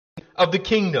of the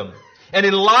kingdom. And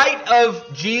in light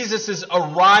of Jesus'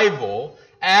 arrival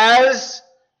as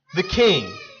the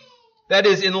king, that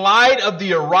is, in light of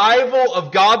the arrival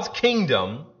of God's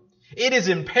kingdom, it is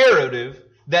imperative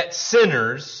that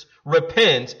sinners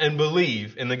repent and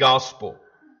believe in the gospel.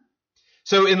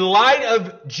 So in light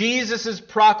of Jesus'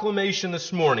 proclamation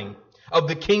this morning of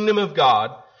the kingdom of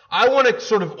God, I want to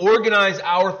sort of organize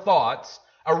our thoughts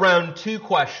around two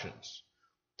questions.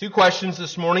 Two questions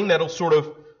this morning that'll sort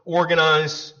of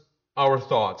organize our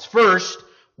thoughts. First,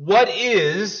 what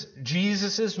is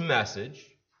Jesus' message?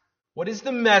 What is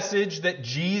the message that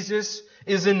Jesus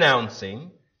is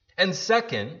announcing? And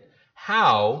second,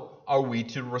 how are we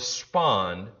to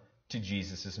respond to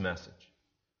Jesus' message?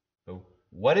 So,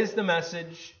 what is the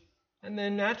message? And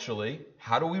then naturally,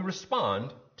 how do we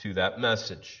respond to that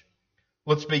message?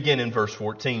 Let's begin in verse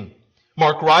 14.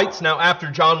 Mark writes, "Now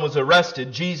after John was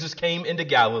arrested, Jesus came into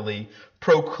Galilee,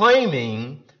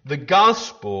 proclaiming the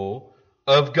gospel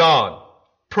of God."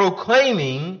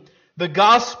 Proclaiming the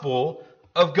gospel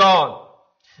of God.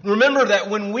 Remember that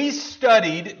when we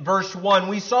studied verse 1,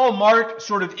 we saw Mark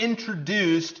sort of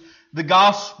introduced the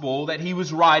gospel that he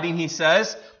was writing. He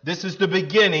says, this is the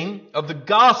beginning of the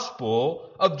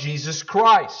gospel of Jesus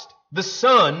Christ, the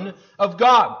Son of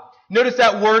God. Notice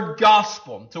that word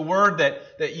gospel. It's a word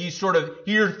that you sort of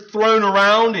hear thrown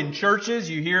around in churches.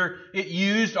 You hear it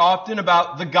used often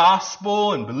about the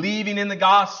gospel and believing in the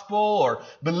gospel, or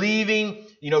believing,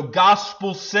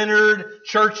 gospel-centered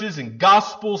churches and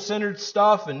gospel-centered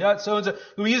stuff and that so and so.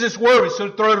 We use this word, we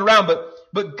sort of throw it around,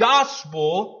 but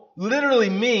gospel literally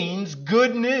means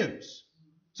good news.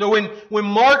 So when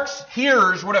Mark's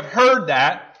hearers would have heard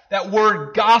that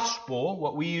word gospel,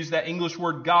 what we use that English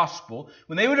word gospel,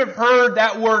 when they would have heard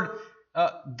that word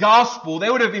gospel, they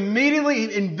would have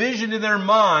immediately envisioned in their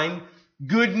mind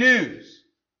good news.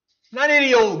 Not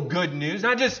any old good news,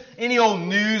 not just any old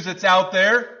news that's out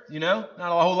there, not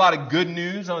a whole lot of good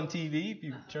news on TV. If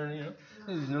you turn,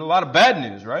 there's a lot of bad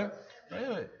news, right?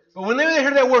 But when they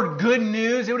heard that word good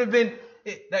news, it would have been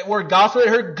that word gospel, they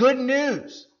heard good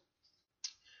news.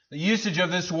 The usage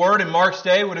of this word in Mark's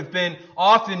day would have been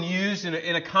often used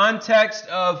in a context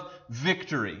of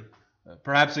victory.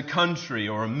 Perhaps a country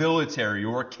or a military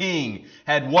or a king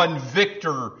had won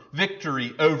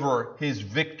victory over his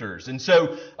victors. And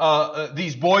so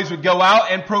these boys would go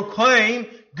out and proclaim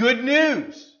good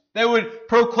news. They would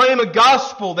proclaim a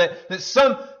gospel that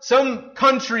some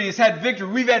country has had victory.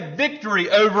 We've had victory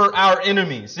over our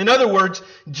enemies. In other words,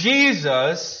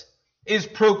 Jesus is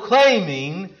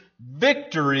proclaiming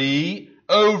victory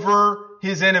over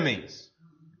his enemies.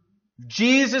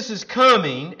 Jesus is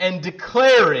coming and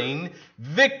declaring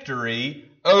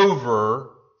victory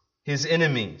over his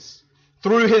enemies.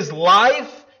 Through his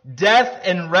life, death,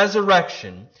 and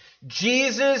resurrection,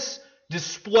 Jesus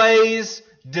displays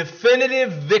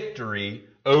definitive victory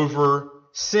over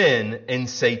sin and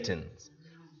Satan.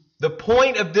 The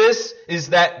point of this is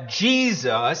that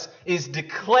Jesus is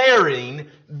declaring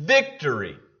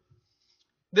victory.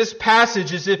 This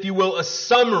passage is, if you will, a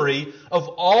summary of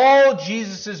all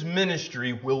Jesus'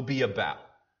 ministry will be about.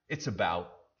 It's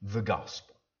about the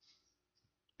gospel.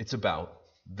 It's about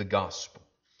the gospel.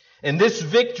 And this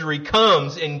victory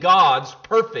comes in God's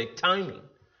perfect timing.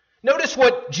 Notice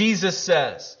what Jesus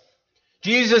says.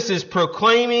 Jesus is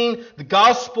proclaiming the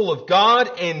gospel of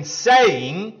God and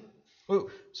saying,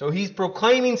 so he's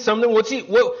proclaiming something.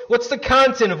 What's the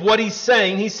content of what he's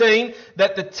saying? He's saying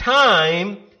that the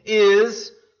time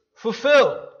is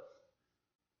fulfilled.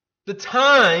 The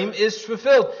time is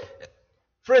fulfilled.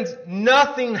 Friends,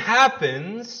 nothing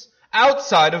happens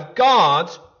outside of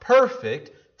God's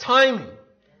perfect timing.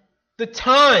 The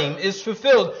time is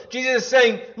fulfilled. Jesus is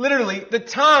saying, literally, the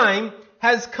time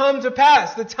has come to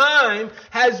pass. The time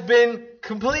has been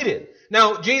completed.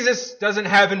 Now, Jesus doesn't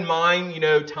have in mind,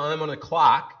 time on a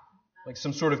clock, like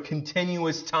some sort of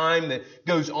continuous time that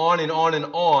goes on and on and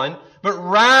on, but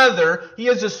rather, he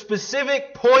has a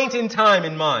specific point in time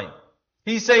in mind.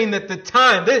 He's saying that the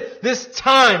time, this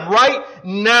time, right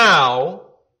now,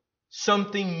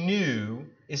 something new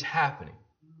is happening.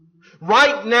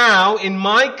 Right now, in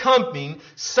my company,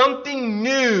 something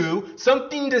new,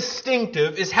 something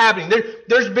distinctive is happening.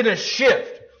 There's been a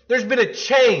shift. There's been a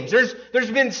change. There's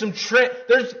been some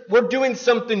we're doing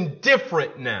something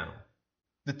different now.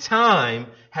 The time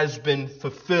has been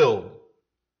fulfilled.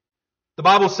 The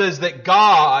Bible says that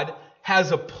God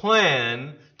has a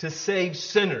plan to save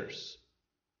sinners.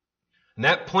 And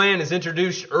that plan is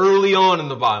introduced early on in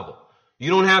the Bible. You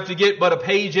don't have to get but a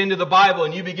page into the Bible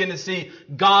and you begin to see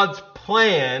God's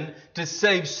plan to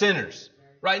save sinners.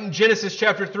 Right in Genesis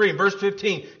chapter 3, verse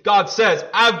 15, God says,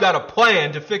 I've got a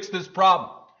plan to fix this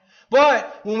problem.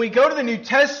 But when we go to the New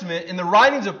Testament and the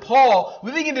writings of Paul,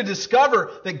 we begin to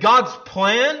discover that God's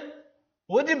plan,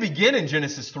 well, it didn't begin in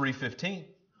Genesis 3:15.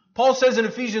 Paul says in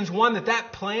Ephesians 1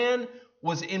 that plan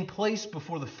was in place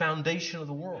before the foundation of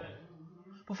the world.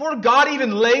 Before God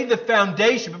even laid the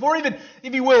foundation, before even,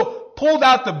 if you will, pulled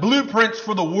out the blueprints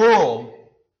for the world,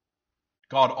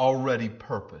 God already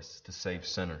purposed to save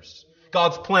sinners.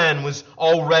 God's plan was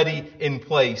already in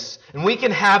place. And we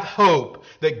can have hope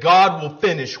that God will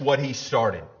finish what He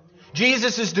started.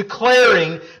 Jesus is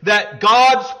declaring that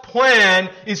God's plan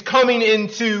is coming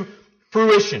into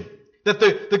fruition. That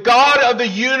the God of the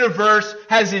universe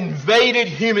has invaded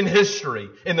human history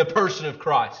in the person of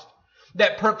Christ.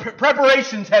 That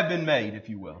preparations have been made, if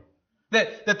you will.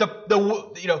 That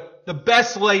the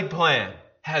best laid plan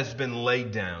has been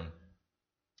laid down.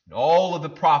 All of the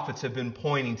prophets have been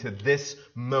pointing to this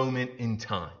moment in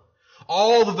time.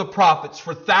 All of the prophets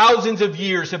for thousands of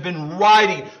years have been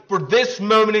writing for this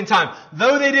moment in time.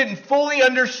 Though they didn't fully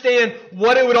understand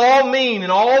what it would all mean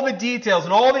and all the details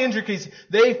and all the intricacies,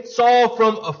 they saw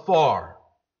from afar,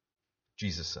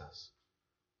 Jesus says.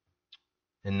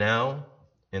 And now,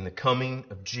 in the coming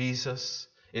of Jesus,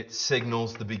 it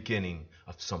signals the beginning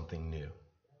of something new.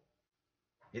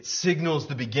 It signals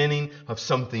the beginning of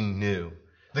something new.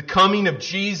 The coming of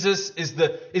Jesus is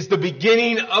the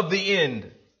beginning of the end.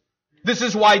 This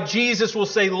is why Jesus will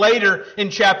say later in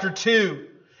chapter 2,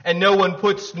 and no one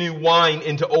puts new wine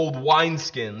into old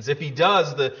wineskins. If he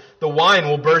does, the wine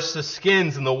will burst the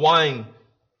skins and the wine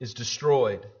is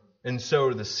destroyed. And so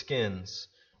are the skins.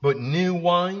 But new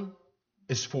wine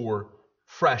is for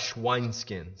fresh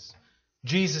wineskins.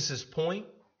 Jesus' point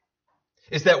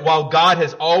is that while God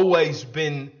has always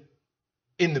been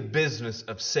in the business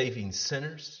of saving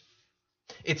sinners,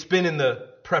 it's been in the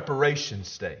preparation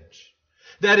stage.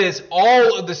 That is,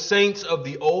 all of the saints of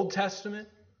the Old Testament,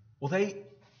 well, they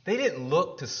didn't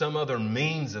look to some other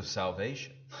means of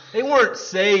salvation. They weren't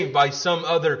saved by some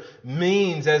other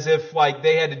means as if like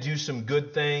they had to do some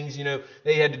good things,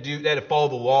 they had to follow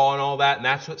the law and all that, and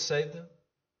that's what saved them.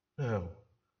 No,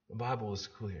 the Bible is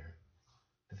clear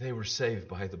that they were saved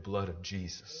by the blood of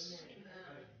Jesus.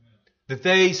 That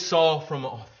they saw from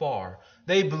afar.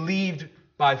 They believed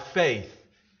by faith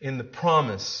in the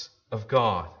promise of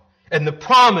God. And the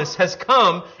promise has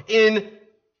come in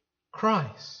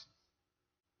Christ.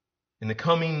 In the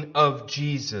coming of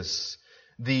Jesus,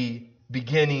 the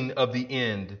beginning of the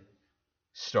end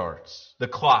starts. The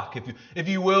clock, if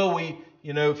you will,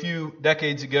 a few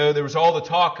decades ago, there was all the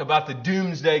talk about the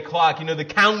doomsday clock, the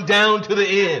countdown to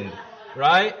the end,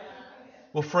 right?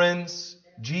 Well, friends,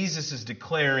 Jesus is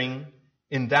declaring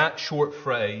in that short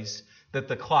phrase that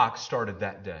the clock started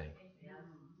that day.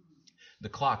 The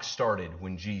clock started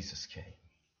when Jesus came.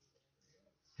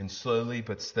 And slowly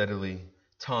but steadily,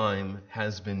 time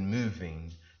has been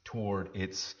moving toward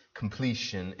its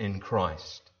completion in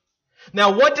Christ.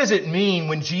 Now, what does it mean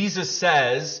when Jesus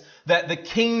says that the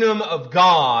kingdom of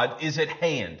God is at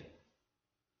hand?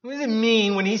 What does it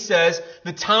mean when He says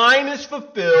the time is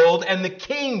fulfilled and the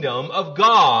kingdom of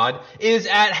God is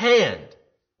at hand?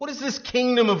 What is this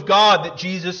kingdom of God that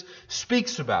Jesus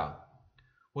speaks about?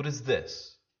 What is this?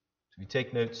 If you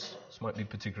take notes, this might be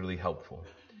particularly helpful.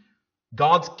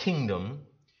 God's kingdom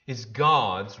is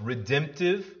God's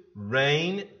redemptive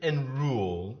reign and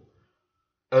rule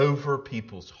over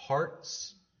people's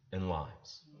hearts and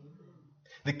lives.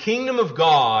 The kingdom of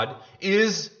God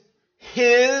is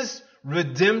His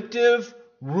redemptive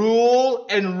rule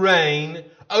and reign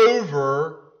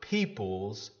over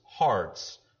people's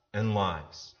hearts and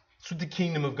lives. That's what the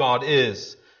kingdom of God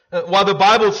is. While the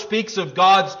Bible speaks of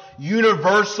God's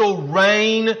universal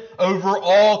reign over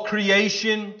all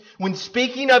creation, when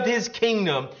speaking of His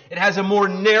kingdom, it has a more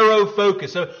narrow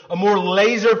focus, a more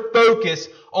laser focus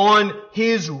on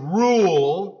His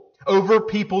rule over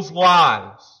people's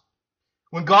lives.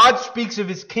 When God speaks of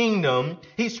His kingdom,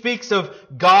 He speaks of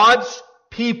God's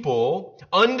people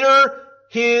under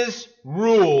His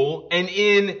rule and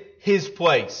in His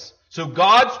place. So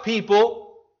God's people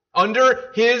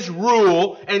under His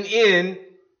rule and in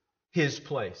His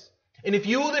place. And if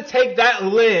you were to take that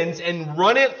lens and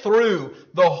run it through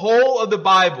the whole of the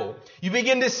Bible, you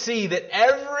begin to see that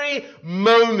every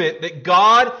moment that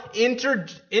God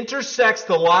intersects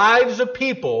the lives of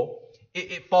people,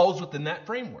 it falls within that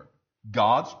framework.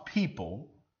 God's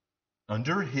people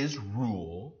under His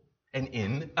rule and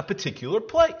in a particular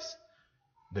place.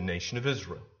 The nation of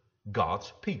Israel.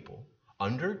 God's people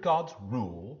under God's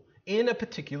rule in a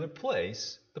particular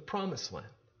place, the promised land.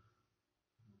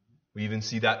 We even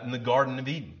see that in the Garden of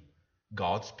Eden.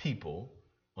 God's people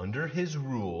under His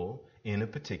rule in a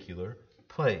particular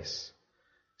place.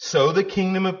 So the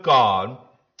kingdom of God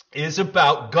is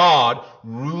about God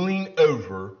ruling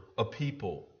over a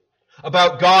people.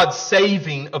 About God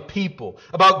saving a people.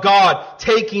 About God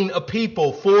taking a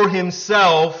people for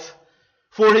himself,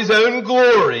 for his own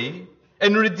glory,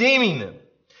 and redeeming them.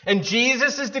 And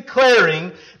Jesus is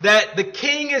declaring that the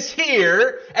king is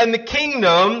here and the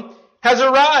kingdom has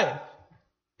arrived.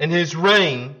 And his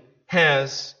reign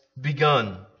has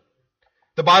begun.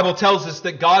 The Bible tells us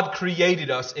that God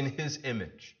created us in his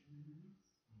image.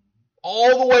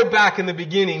 All the way back in the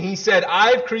beginning, he said,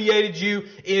 I've created you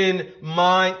in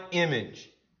my image.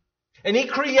 And he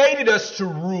created us to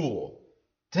rule,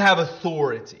 to have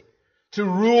authority, to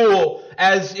rule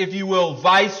as, if you will,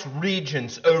 vice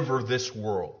regents over this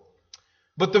world.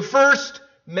 But the first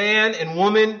man and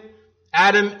woman,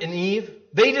 Adam and Eve,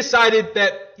 they decided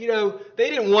that, they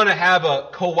didn't want to have a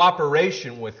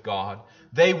cooperation with God.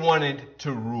 They wanted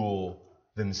to rule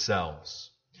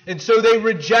themselves. And so they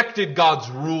rejected God's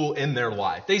rule in their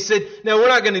life. They said, no, we're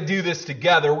not going to do this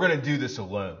together. We're going to do this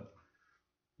alone.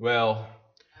 Well,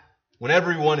 when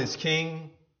everyone is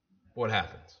king, what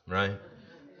happens, right?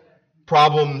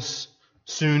 Problems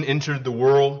soon entered the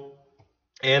world.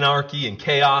 Anarchy and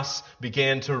chaos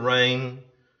began to reign.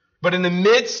 But in the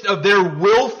midst of their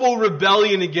willful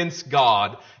rebellion against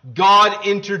God, God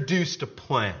introduced a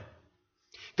plan.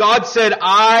 God said,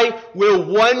 I will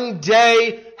one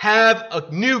day have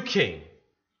a new king.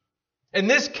 And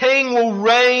this king will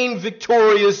reign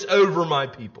victorious over my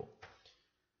people.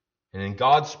 And in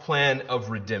God's plan of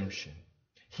redemption,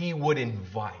 he would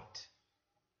invite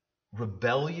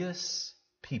rebellious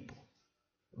people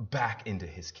back into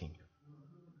his kingdom.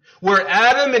 Where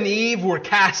Adam and Eve were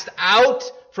cast out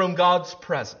from God's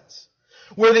presence.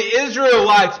 Where the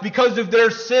Israelites, because of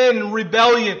their sin and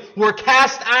rebellion, were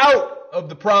cast out of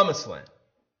the promised land.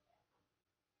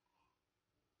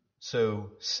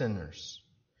 So sinners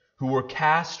who were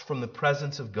cast from the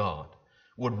presence of God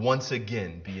would once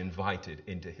again be invited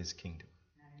into his kingdom.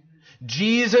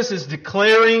 Jesus is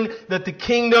declaring that the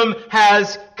kingdom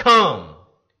has come.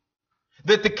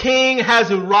 That the king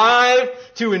has arrived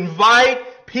to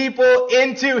invite people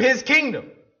into his kingdom.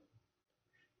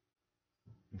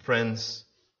 Friends,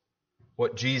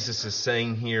 what Jesus is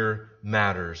saying here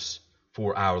matters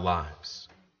for our lives.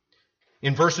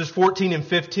 In verses 14 and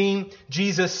 15,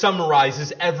 Jesus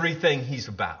summarizes everything he's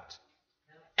about.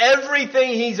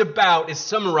 Everything he's about is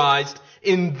summarized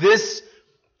in this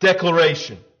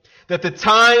declaration. That the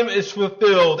time is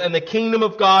fulfilled and the kingdom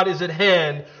of God is at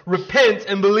hand. Repent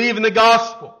and believe in the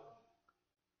gospel.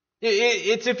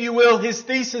 It's, if you will, his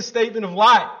thesis statement of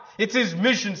life. It's his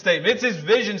mission statement. It's his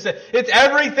vision statement. It's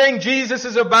everything Jesus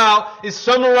is about is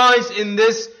summarized in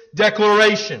this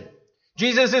declaration.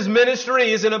 Jesus'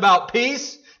 ministry isn't about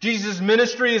peace. Jesus'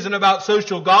 ministry isn't about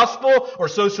social gospel or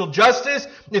social justice.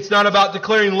 It's not about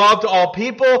declaring love to all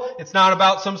people. It's not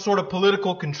about some sort of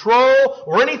political control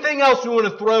or anything else we want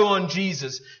to throw on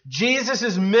Jesus.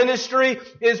 Jesus' ministry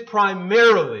is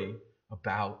primarily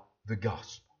about the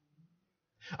gospel.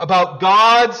 About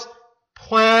God's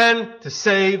plan to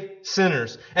save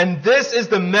sinners. And this is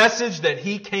the message that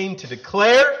he came to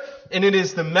declare, and it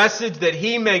is the message that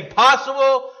he made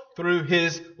possible through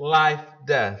his life,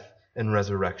 death, and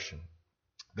resurrection.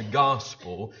 The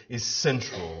gospel is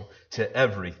central to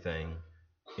everything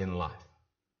in life.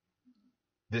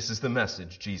 This is the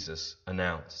message Jesus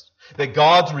announced. That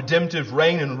God's redemptive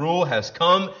reign and rule has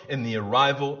come in the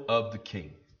arrival of the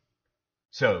King.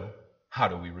 So, how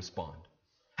do we respond?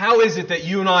 How is it that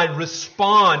you and I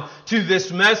respond to this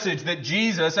message that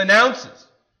Jesus announces?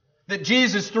 That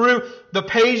Jesus, through the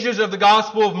pages of the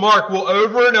Gospel of Mark, will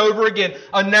over and over again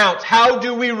announce. How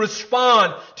do we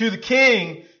respond to the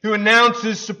King who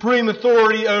announces supreme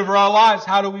authority over our lives?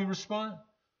 How do we respond?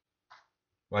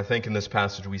 Well, I think in this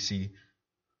passage we see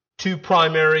two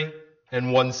primary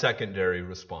and one secondary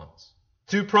response.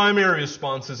 Two primary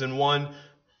responses and one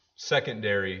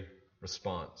secondary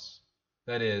response.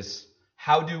 That is,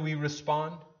 how do we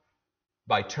respond?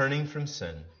 By turning from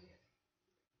sin,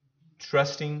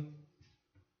 trusting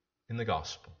in the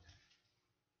gospel,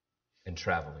 and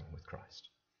traveling with Christ.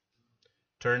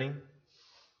 Turning,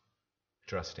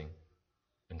 trusting,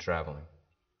 and traveling.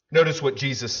 Notice what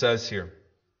Jesus says here.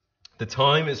 The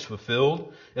time is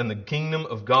fulfilled and the kingdom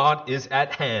of God is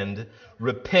at hand.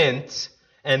 Repent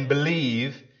and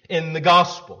believe in the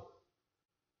gospel.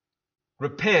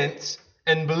 Repent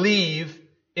and believe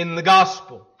in the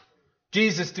gospel.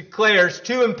 Jesus declares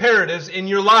two imperatives in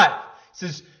your life. He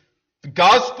says, the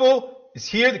gospel is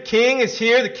here, the king is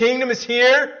here, the kingdom is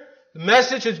here, the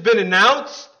message has been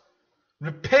announced.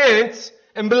 Repent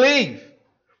and believe.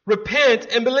 Repent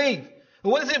and believe.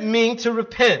 And what does it mean to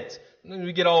repent?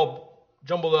 We get all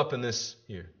jumbled up in this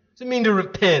here. What does it mean to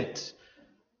repent?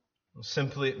 Well,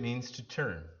 simply it means to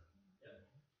turn.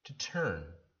 To turn.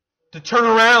 To turn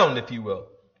around, if you will.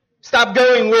 Stop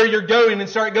going where you're going and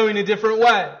start going a different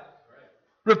way.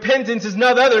 Repentance is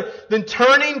none other than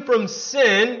turning from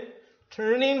sin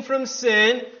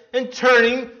and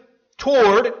turning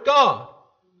toward God.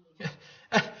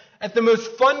 At the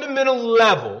most fundamental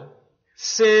level,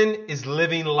 sin is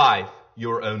living life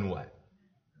your own way.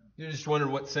 You just wondered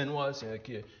what sin was?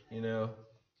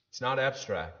 It's not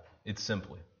abstract. It's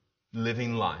simply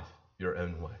living life your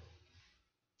own way.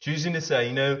 Choosing to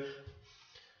say,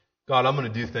 God, I'm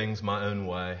going to do things my own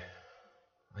way.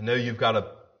 I know you've got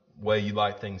a way you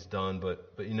like things done,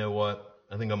 but you know what?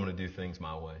 I think I'm going to do things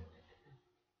my way.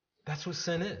 That's what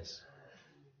sin is.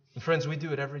 And friends, we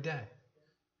do it every day.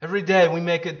 Every day we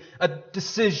make a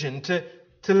decision to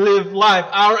live life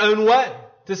our own way.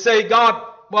 To say, God,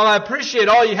 while I appreciate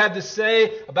all you had to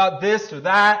say about this or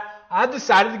that, I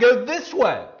decided to go this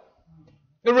way.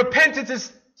 And repentance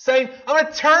is saying, I'm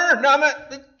going to turn. No,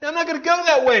 I'm not going to go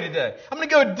that way today. I'm going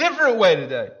to go a different way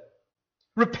today.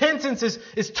 Repentance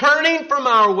is turning from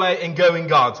our way and going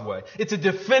God's way. It's a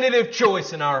definitive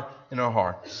choice in our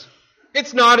hearts.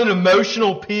 It's not an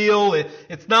emotional appeal.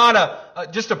 It's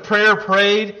not just a prayer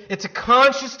prayed. It's a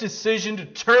conscious decision to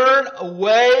turn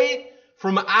away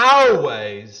from our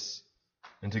ways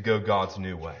and to go God's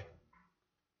new way.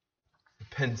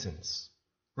 Repentance.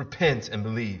 Repent and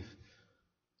believe.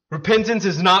 Repentance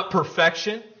is not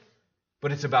perfection,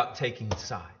 but it's about taking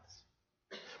sides.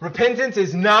 Repentance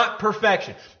is not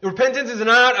perfection. Repentance is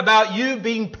not about you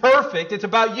being perfect. It's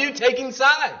about you taking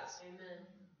sides. Amen.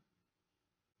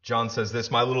 John says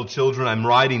this, my little children, I'm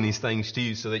writing these things to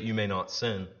you so that you may not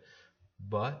sin.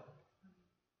 But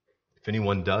if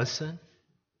anyone does sin,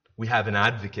 we have an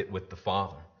advocate with the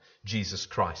Father, Jesus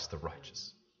Christ the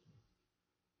righteous.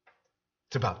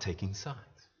 It's about taking sides.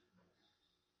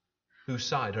 Whose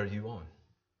side are you on?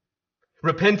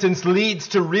 Repentance leads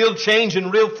to real change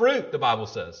and real fruit, the Bible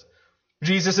says.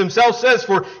 Jesus himself says,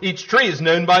 for each tree is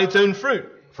known by its own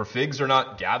fruit. For figs are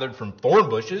not gathered from thorn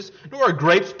bushes, nor are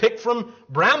grapes picked from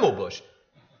bramble bush.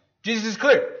 Jesus is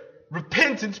clear.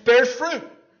 Repentance bears fruit.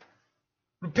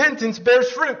 Repentance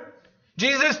bears fruit.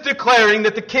 Jesus declaring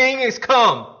that the King has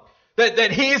come,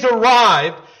 that he's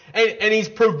arrived, and he's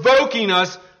provoking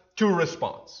us to a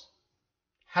response.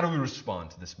 How do we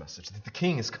respond to this message? That the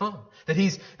King has come. That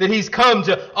he's come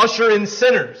to usher in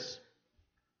sinners.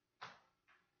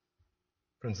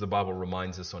 Friends, the Bible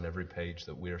reminds us on every page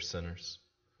that we are sinners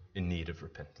in need of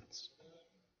repentance.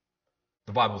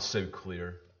 The Bible is so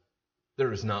clear.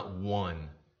 There is not one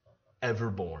ever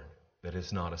born that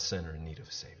is not a sinner in need of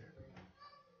a Savior.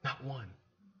 Not one.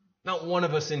 Not one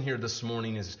of us in here this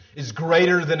morning is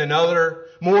greater than another,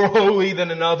 more holy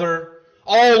than another.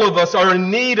 All of us are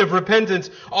in need of repentance.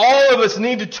 All of us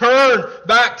need to turn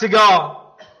back to God.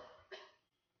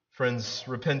 Friends,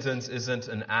 repentance isn't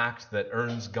an act that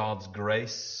earns God's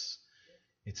grace.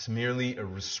 It's merely a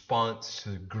response to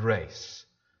the grace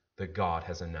that God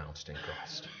has announced in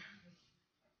Christ.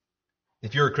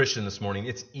 If you're a Christian this morning,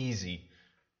 it's easy.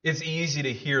 It's easy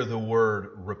to hear the word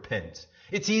repent.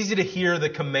 It's easy to hear the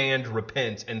command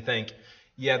repent and think,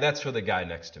 yeah, that's for the guy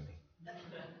next to me.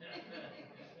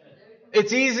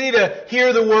 It's easy to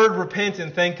hear the word repent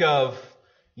and think of,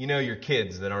 your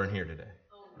kids that aren't here today,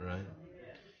 right?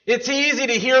 It's easy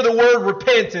to hear the word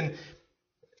repent and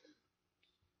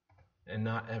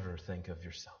not ever think of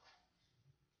yourself.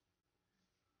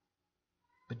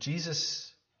 But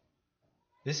Jesus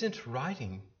isn't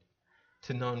writing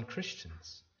to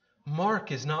non-Christians.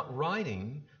 Mark is not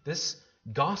writing this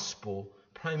gospel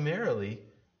primarily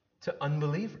to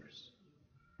unbelievers.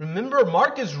 Remember,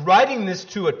 Mark is writing this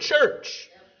to a church.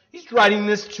 He's writing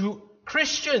this to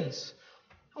Christians.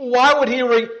 Why would he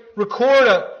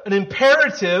record an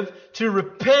imperative to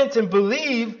repent and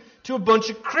believe to a bunch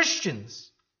of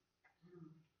Christians?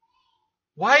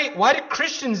 Why do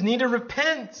Christians need to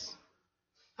repent?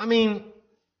 It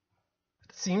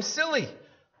seems silly.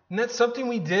 Isn't that something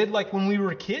we did like when we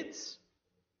were kids?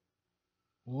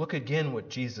 Look again what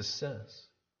Jesus says.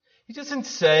 He doesn't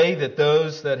say that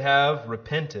those that have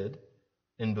repented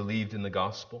and believed in the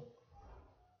gospel.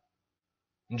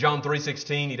 In John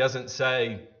 3:16, he doesn't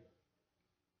say,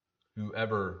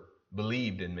 whoever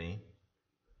believed in me.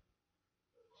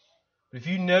 But if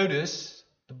you notice,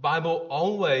 the Bible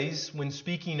always, when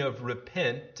speaking of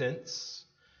repentance,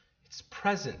 it's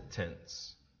present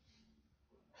tense.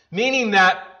 Meaning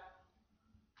that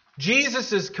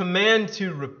Jesus' command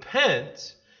to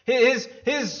repent,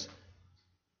 his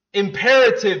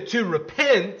imperative to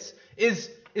repent is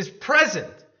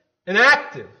present and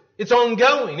active. It's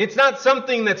ongoing. It's not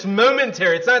something that's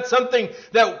momentary. It's not something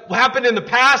that happened in the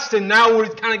past and now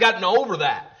we've kind of gotten over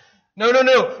that.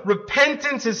 No.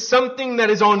 Repentance is something that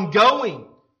is ongoing.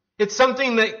 It's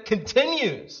something that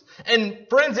continues. And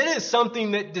friends, it is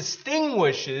something that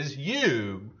distinguishes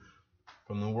you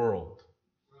from the world.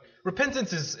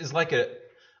 Repentance is like a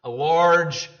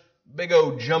large, big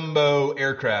old jumbo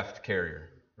aircraft carrier,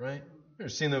 right? You ever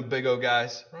seen those big old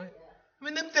guys, right? I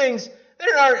mean, them things,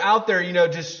 they aren't out there,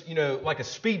 just like a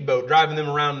speedboat driving them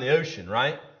around the ocean,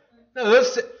 right? No,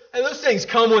 those things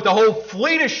come with a whole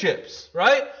fleet of ships,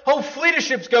 right? Whole fleet of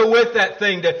ships go with that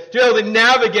thing to be able to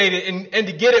navigate it and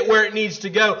to get it where it needs to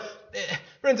go.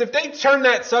 Friends, if they turn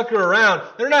that sucker around,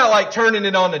 they're not like turning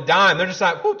it on a dime. They're just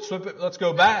like, whoop, swip it, let's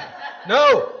go back.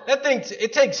 No, that thing,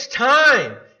 it takes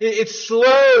time. It's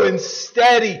slow and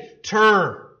steady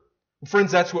turn.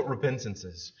 Friends, that's what repentance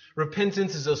is.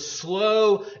 Repentance is a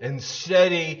slow and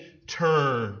steady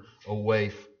turn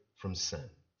away from sin.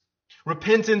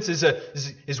 Repentance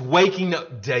is waking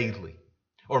up daily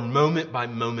or moment by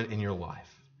moment in your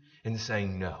life and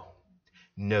saying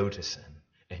no to sin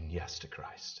and yes to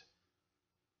Christ.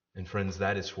 And friends,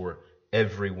 that is for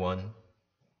everyone,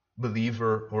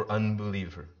 believer or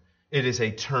unbeliever. It is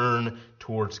a turn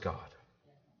towards God.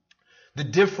 The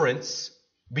difference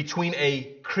between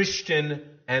a Christian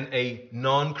and a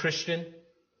non-Christian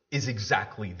is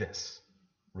exactly this: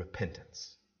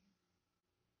 repentance.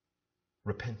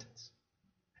 Repentance.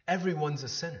 Everyone's a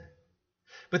sinner.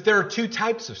 But there are two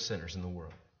types of sinners in the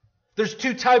world. There's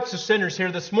two types of sinners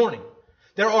here this morning.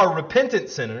 There are repentant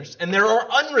sinners and there are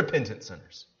unrepentant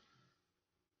sinners.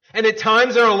 And at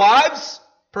times in our lives,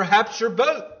 perhaps you're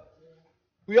both.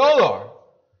 We all are.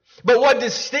 But what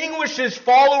distinguishes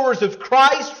followers of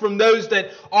Christ from those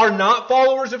that are not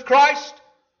followers of Christ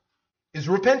is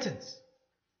repentance.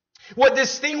 What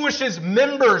distinguishes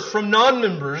members from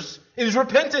non-members is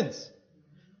repentance.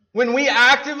 When we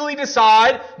actively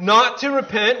decide not to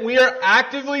repent, we are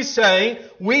actively saying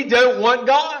we don't want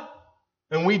God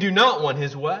and we do not want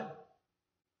His way.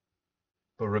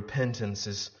 But repentance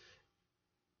is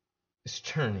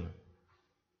turning.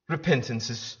 Repentance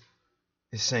is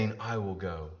saying, I will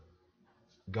go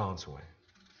God's way.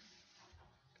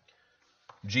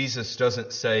 Jesus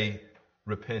doesn't say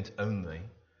repent only,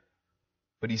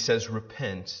 but He says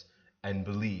repent and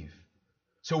believe.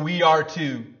 So we are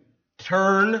to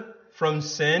turn from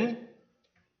sin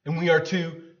and we are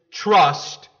to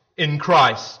trust in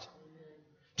Christ.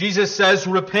 Jesus says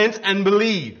repent and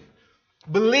believe.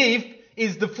 Belief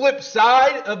is the flip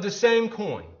side of the same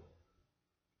coin.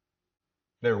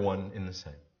 They're one and the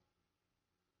same.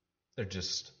 They're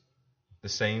just the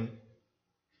same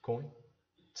coin.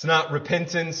 It's not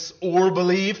repentance or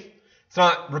belief. It's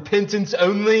not repentance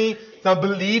only. It's not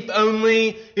belief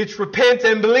only. It's repent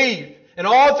and believe. And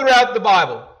all throughout the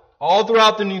Bible, all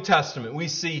throughout the New Testament, we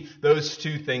see those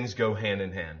two things go hand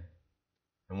in hand.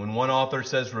 And when one author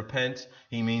says repent,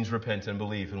 he means repent and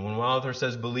believe. And when one author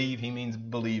says believe, he means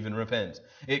believe and repent.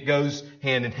 It goes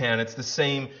hand in hand. It's the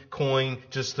same coin,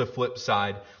 just the flip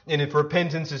side. And if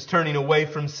repentance is turning away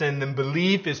from sin, then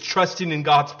belief is trusting in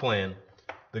God's plan,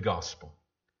 the gospel.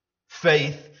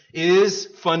 Faith is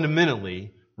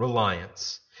fundamentally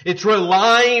reliance. It's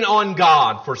relying on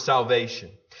God for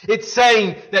salvation. It's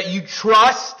saying that you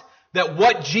trust that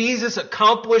what Jesus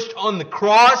accomplished on the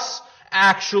cross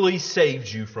actually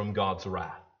saves you from God's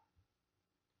wrath.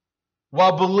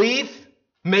 While belief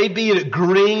may be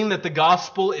agreeing that the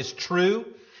gospel is true,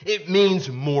 it means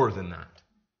more than that.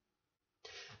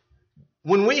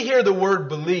 When we hear the word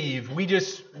believe,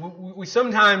 we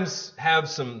sometimes have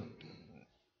some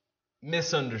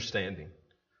misunderstanding.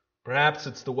 Perhaps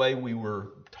it's the way we were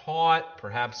taught.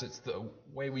 Perhaps it's the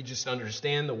way we just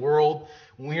understand the world.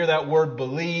 When we hear that word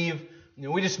believe,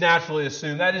 we just naturally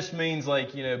assume that just means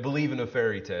believe in a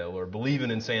fairy tale or believing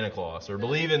in Santa Claus or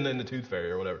believing in the tooth fairy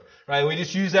or whatever. Right? We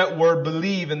just use that word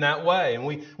believe in that way. And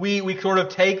we sort of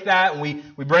take that and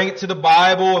we bring it to the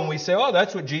Bible and we say, oh,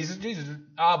 that's what Jesus,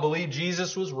 I believe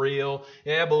Jesus was real.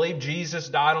 Yeah, I believe Jesus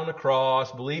died on the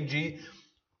cross.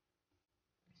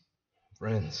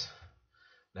 Friends,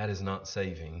 that is not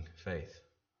saving faith.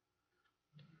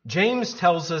 James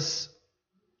tells us,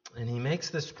 and he makes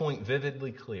this point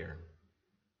vividly clear,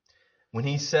 when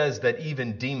he says that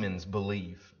even demons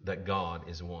believe that God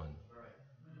is one.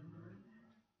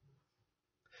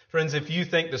 Friends, if you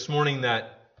think this morning that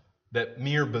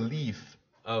mere belief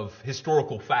of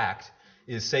historical fact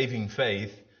is saving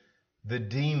faith, the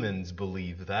demons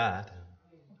believe that,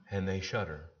 and they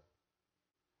shudder.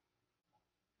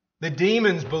 The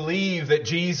demons believe that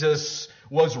Jesus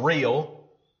was real.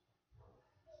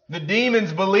 The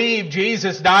demons believe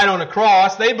Jesus died on a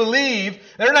cross. They believe,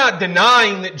 they're not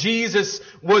denying that Jesus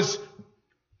was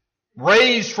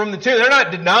raised from the tomb. They're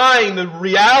not denying the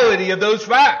reality of those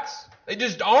facts. They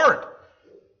just aren't.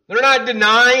 They're not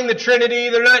denying the Trinity.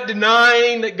 They're not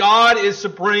denying that God is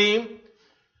supreme.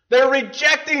 They're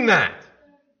rejecting that.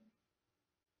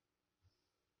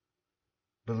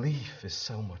 Belief is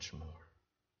so much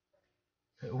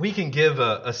more. We can give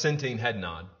a assenting head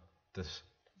nod,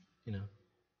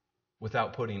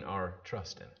 without putting our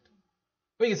trust in it.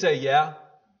 We can say, yeah,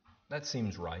 that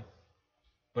seems right,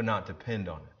 but not depend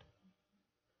on it.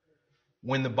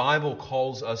 When the Bible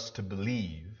calls us to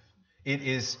believe, it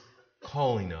is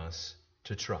calling us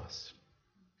to trust.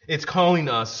 It's calling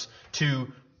us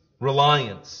to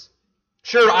reliance.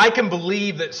 Sure, I can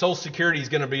believe that Social Security is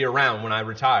going to be around when I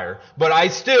retire, but I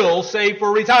still save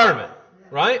for retirement,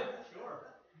 right?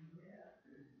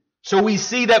 So we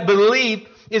see that belief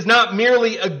is not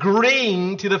merely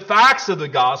agreeing to the facts of the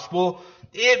gospel,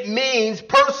 it means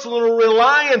personal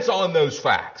reliance on those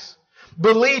facts.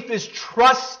 Belief is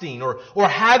trusting or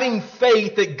having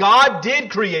faith that God did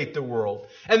create the world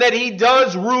and that He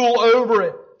does rule over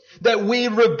it, that we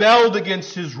rebelled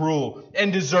against His rule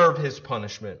and deserve His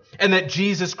punishment, and that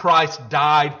Jesus Christ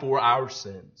died for our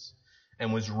sins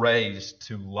and was raised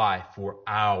to life for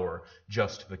our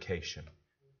justification.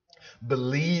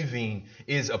 Believing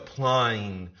is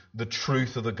applying the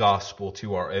truth of the gospel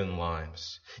to our own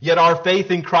lives. Yet our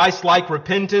faith in Christ, like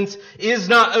repentance, is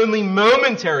not only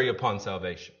momentary upon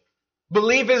salvation.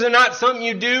 Belief is not something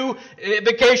you do at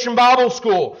Vacation Bible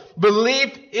School.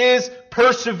 Belief is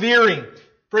persevering.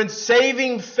 Friends,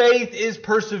 saving faith is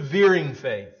persevering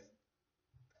faith.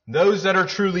 Those that are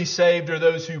truly saved are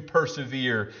those who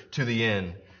persevere to the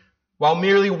end. While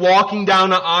merely walking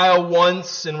down an aisle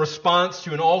once in response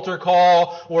to an altar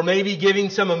call, or maybe giving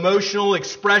some emotional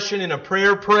expression in a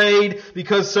prayer prayed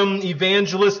because some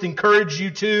evangelist encouraged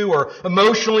you to, or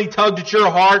emotionally tugged at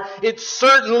your heart, it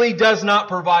certainly does not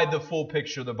provide the full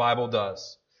picture the Bible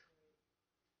does.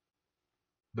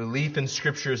 Belief in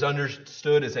Scripture is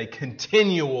understood as a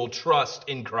continual trust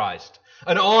in Christ.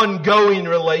 An ongoing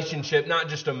relationship, not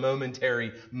just a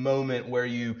momentary moment where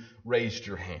you raised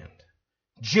your hand.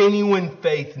 Genuine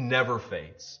faith never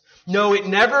fades. No, it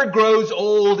never grows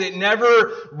old. It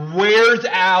never wears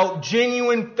out.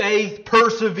 Genuine faith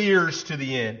perseveres to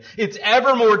the end. It's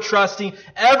ever more trusting,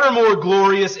 ever more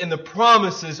glorious in the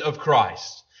promises of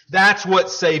Christ. That's what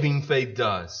saving faith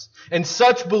does. And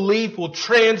such belief will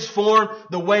transform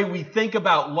the way we think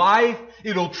about life.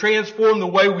 It'll transform the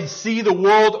way we see the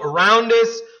world around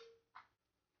us.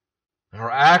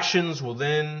 Our actions will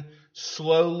then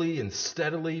slowly and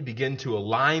steadily begin to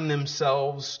align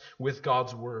themselves with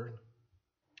God's Word.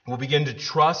 We'll begin to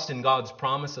trust in God's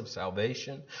promise of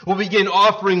salvation. We'll begin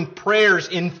offering prayers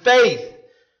in faith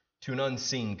to an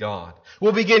unseen God.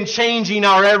 We'll begin changing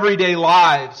our everyday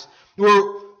lives.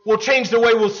 We'll change the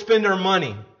way we'll spend our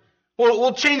money.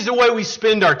 We'll change the way we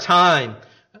spend our time.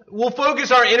 We'll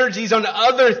focus our energies on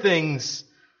other things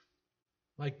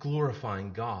like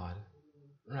glorifying God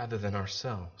rather than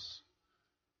ourselves.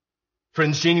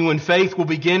 Friends, genuine faith will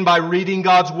begin by reading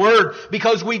God's Word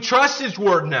because we trust His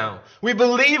Word now. We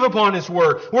believe upon His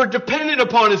Word. We're dependent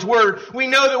upon His Word. We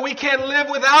know that we can't live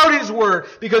without His Word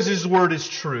because His Word is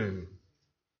true.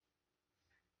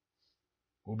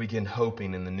 We'll begin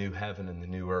hoping in the new heaven and the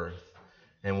new earth,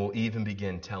 and we'll even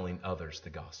begin telling others the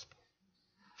gospel.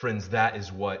 Friends, that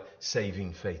is what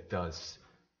saving faith does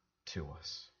to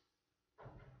us.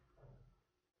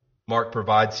 Mark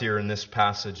provides here in this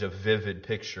passage a vivid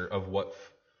picture of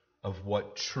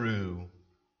what true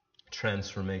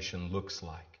transformation looks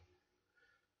like.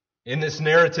 In this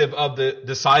narrative of the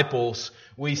disciples,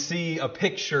 we see a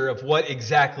picture of what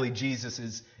exactly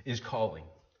Jesus is calling.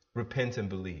 Repent and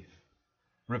believe.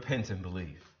 Repent and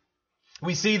believe.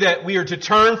 We see that we are to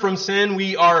turn from sin,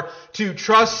 we are to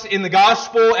trust in the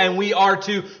gospel, and we are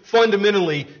to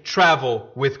fundamentally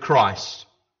travel with Christ.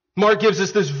 Mark gives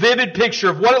us this vivid picture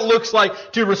of what it looks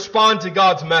like to respond to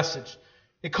God's message.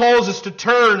 It calls us to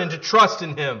turn and to trust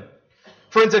in Him.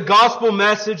 Friends, a gospel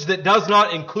message that does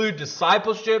not include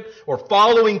discipleship or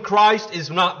following Christ is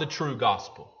not the true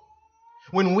gospel.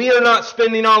 When we are not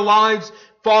spending our lives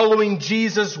following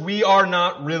Jesus, we are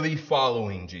not really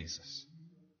following Jesus.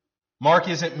 Mark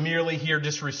isn't merely here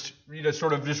just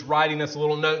writing us a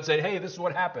little note and saying, hey, this is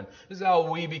what happened. This is how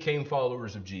we became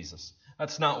followers of Jesus.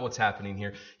 That's not what's happening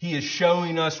here. He is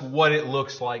showing us what it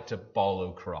looks like to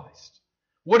follow Christ.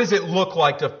 What does it look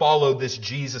like to follow this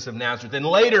Jesus of Nazareth? And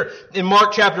later in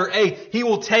Mark chapter 8, He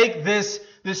will take this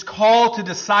this call to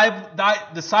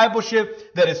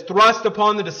discipleship that is thrust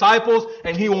upon the disciples,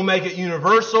 and He will make it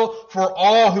universal for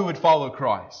all who would follow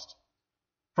Christ.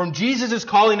 From Jesus'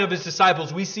 calling of His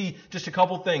disciples, we see just a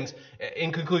couple things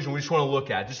in conclusion we just want to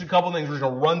look at. Just a couple things we're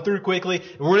going to run through quickly.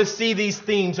 And we're going to see these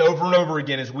themes over and over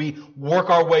again as we work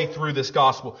our way through this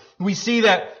gospel. We see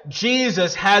that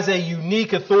Jesus has a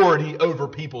unique authority over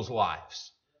people's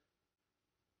lives.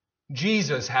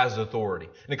 Jesus has authority.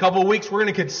 In a couple of weeks, we're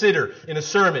going to consider in a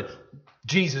sermon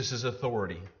Jesus'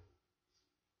 authority.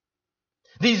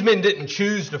 These men didn't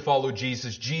choose to follow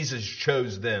Jesus. Jesus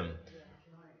chose them.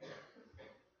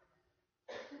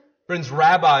 Friends,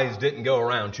 rabbis didn't go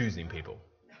around choosing people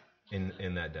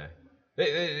in that day.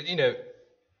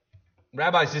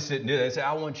 Rabbis just didn't do that. They said,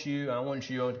 I want you.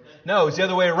 No, it's the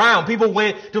other way around. People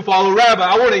went to follow rabbi.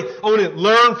 I want to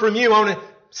learn from you. I want to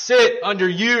sit under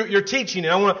your teaching,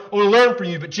 and I want to learn from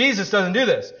you. But Jesus doesn't do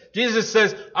this. Jesus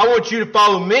says, I want you to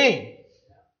follow me.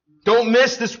 Don't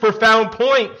miss this profound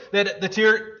point that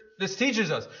this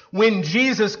teaches us. When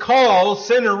Jesus calls,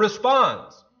 sinner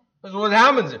responds. That's what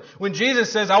happens. When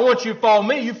Jesus says, I want you to follow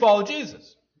me, you follow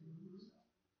Jesus.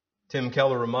 Tim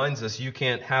Keller reminds us you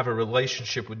can't have a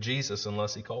relationship with Jesus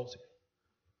unless He calls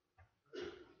you.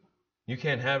 You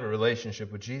can't have a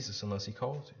relationship with Jesus unless He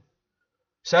calls you.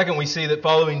 Second, we see that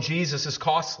following Jesus is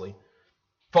costly.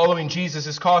 Following Jesus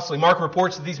is costly. Mark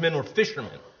reports that these men were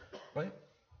fishermen. Right?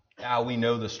 Now we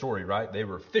know the story, right? They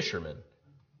were fishermen.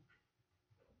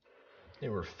 They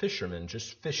were fishermen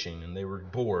just fishing, and they were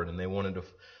bored, and they wanted to...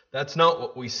 That's not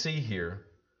what we see here.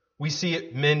 We see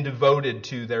it men devoted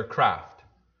to their craft.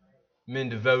 Men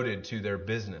devoted to their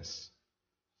business.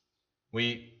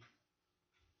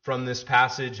 From this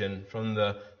passage and from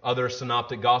the other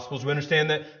synoptic gospels, we understand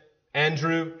that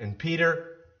Andrew and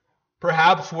Peter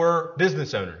perhaps were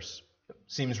business owners.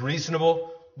 Seems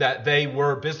reasonable that they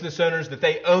were business owners, that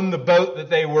they owned the boat that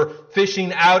they were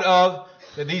fishing out of.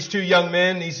 That these two young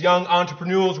men, these young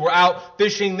entrepreneurs were out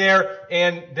fishing there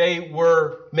and they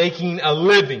were making a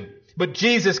living. But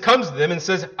Jesus comes to them and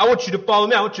says, I want you to follow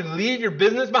me. I want you to leave your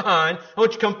business behind. I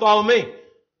want you to come follow me. I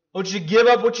want you to give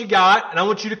up what you got and I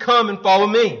want you to come and follow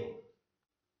me.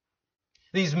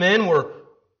 These men were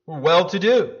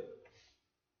well-to-do.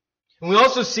 And we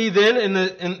also see then in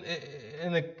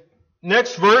the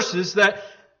next verses that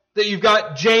you've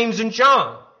got James and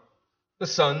John, the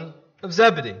son of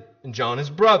Zebedee. And John, his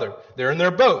brother. They're in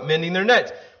their boat, mending their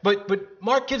nets. But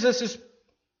Mark gives us this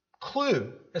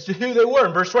clue as to who they were.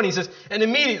 In verse 20, he says, and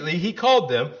immediately he called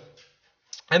them,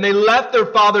 and they left their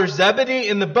father Zebedee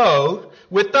in the boat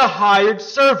with the hired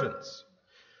servants.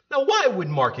 Now, why would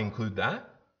Mark include that?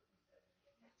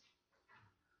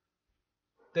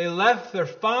 They left their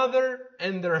father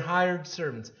and their hired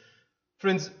servants.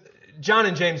 Friends, John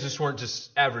and James just weren't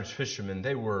just average fishermen.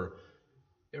 They owned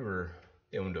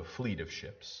a fleet of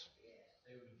ships.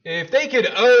 If they could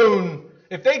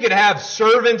have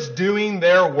servants doing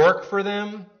their work for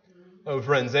them, oh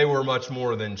friends, they were much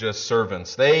more than just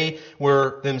servants. They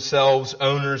were themselves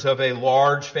owners of a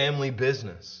large family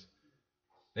business.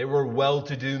 They were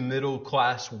well-to-do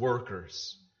middle-class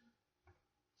workers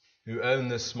who owned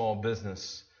this small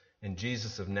business. And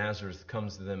Jesus of Nazareth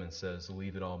comes to them and says,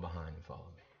 leave it all behind and follow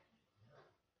me.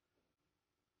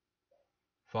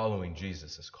 Following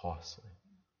Jesus is costly.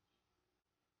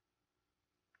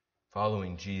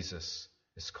 Following Jesus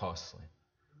is costly.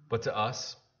 But to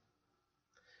us,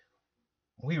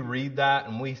 we read that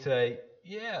and we say,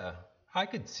 yeah, I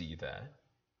could see that.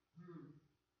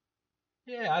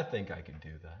 Yeah, I think I could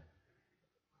do that.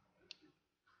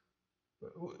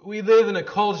 We live in a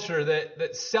culture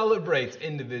that celebrates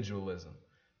individualism.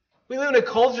 We live in a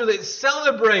culture that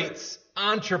celebrates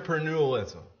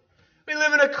entrepreneurialism. We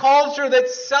live in a culture that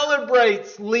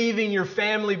celebrates leaving your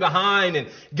family behind and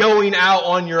going out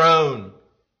on your own.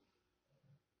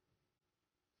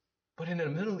 But in a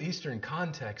Middle Eastern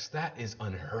context, that is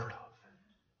unheard of.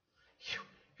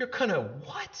 You're going to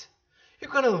what? You're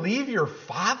going to leave your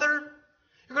father?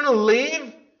 You're going to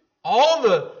leave all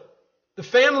the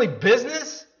family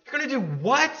business? You're going to do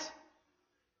what?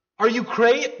 Are you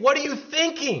crazy? What are you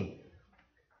thinking?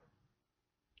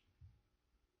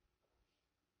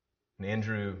 When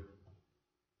Andrew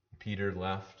and Peter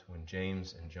left, when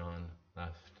James and John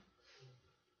left,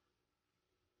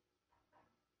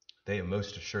 they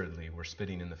most assuredly were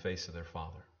spitting in the face of their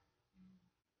father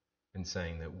and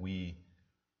saying that we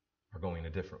are going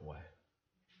a different way.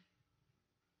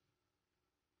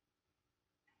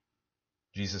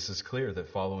 Jesus is clear that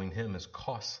following him is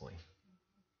costly.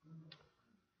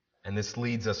 And this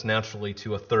leads us naturally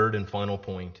to a third and final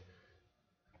point.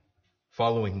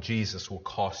 Following Jesus will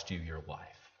cost you your life.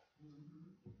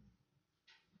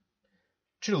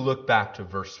 you to look back to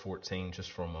verse 14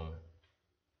 just for a moment.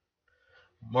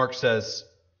 Mark says,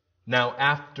 now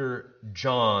after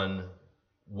John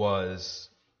was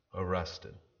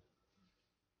arrested.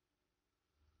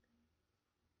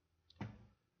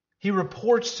 He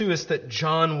reports to us that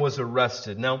John was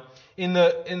arrested. Now, in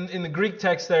the Greek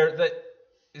text there, that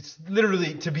it's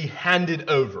literally to be handed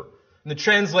over. And the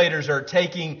translators are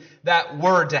taking that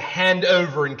word to hand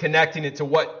over and connecting it to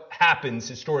what happens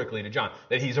historically to John,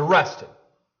 that he's arrested.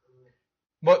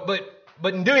 But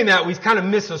in doing that, we kind of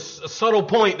miss a subtle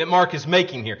point that Mark is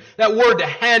making here. That word to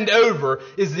hand over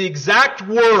is the exact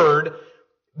word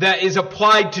that is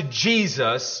applied to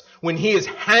Jesus when he is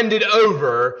handed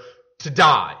over to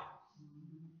die.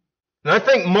 And I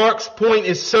think Mark's point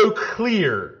is so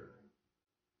clear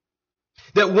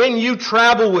that when you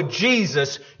travel with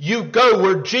Jesus, you go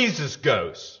where Jesus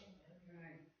goes.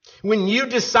 When you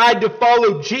decide to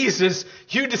follow Jesus,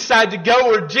 you decide to go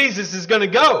where Jesus is going to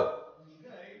go.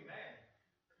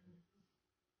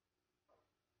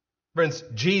 Friends,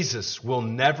 Jesus will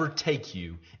never take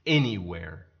you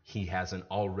anywhere he hasn't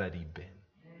already been.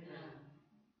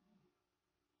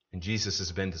 And Jesus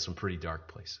has been to some pretty dark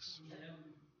places.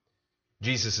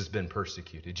 Jesus has been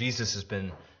persecuted. Jesus has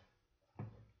been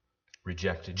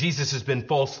rejected. Jesus has been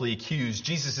falsely accused.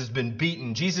 Jesus has been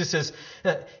beaten.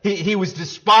 He was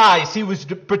despised. He was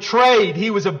betrayed.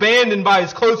 He was abandoned by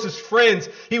his closest friends.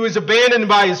 He was abandoned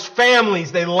by his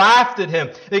families. They laughed at him.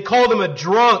 They called him a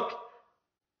drunk.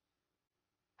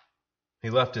 He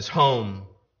left his home.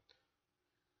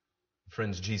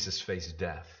 Friends, Jesus faced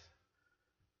death.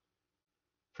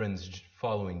 Friends,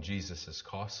 following Jesus is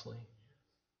costly.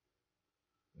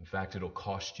 In fact, it'll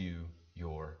cost you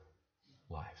your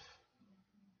life.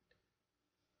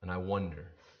 And I wonder,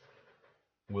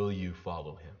 will you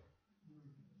follow him?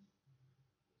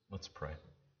 Let's pray.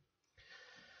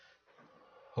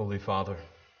 Holy Father,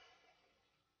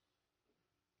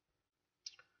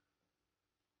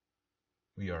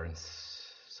 we are in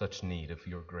such need of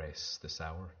your grace this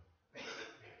hour.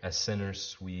 As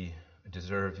sinners, we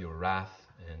deserve your wrath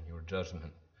and your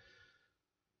judgment.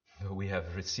 But we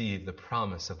have received the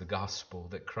promise of the gospel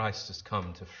that Christ has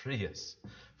come to free us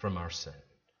from our sin.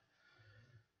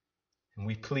 And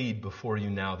we plead before you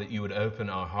now that you would open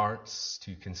our hearts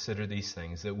to consider these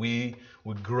things, that we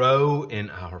would grow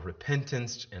in our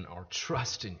repentance and our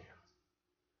trust in you.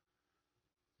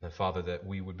 And Father, that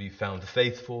we would be found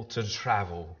faithful to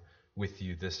travel with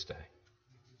you this day.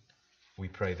 We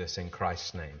pray this in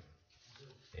Christ's name.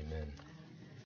 Amen.